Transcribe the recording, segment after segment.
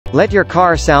Let your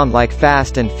car sound like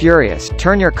Fast and Furious,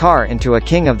 turn your car into a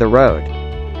king of the road.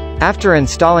 After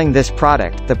installing this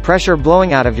product, the pressure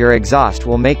blowing out of your exhaust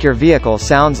will make your vehicle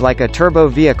sounds like a turbo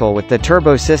vehicle with the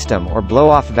turbo system or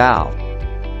blow-off valve.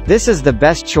 This is the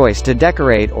best choice to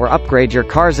decorate or upgrade your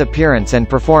car's appearance and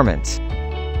performance.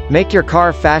 Make your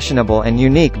car fashionable and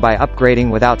unique by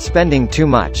upgrading without spending too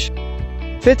much.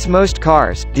 Fits most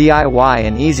cars, DIY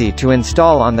and easy to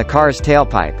install on the car's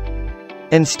tailpipe.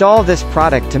 Install this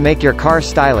product to make your car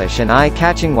stylish and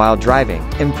eye-catching while driving,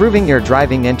 improving your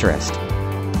driving interest.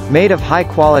 Made of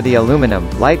high-quality aluminum,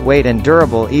 lightweight and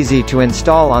durable, easy to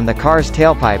install on the car's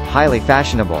tailpipe, highly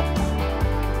fashionable.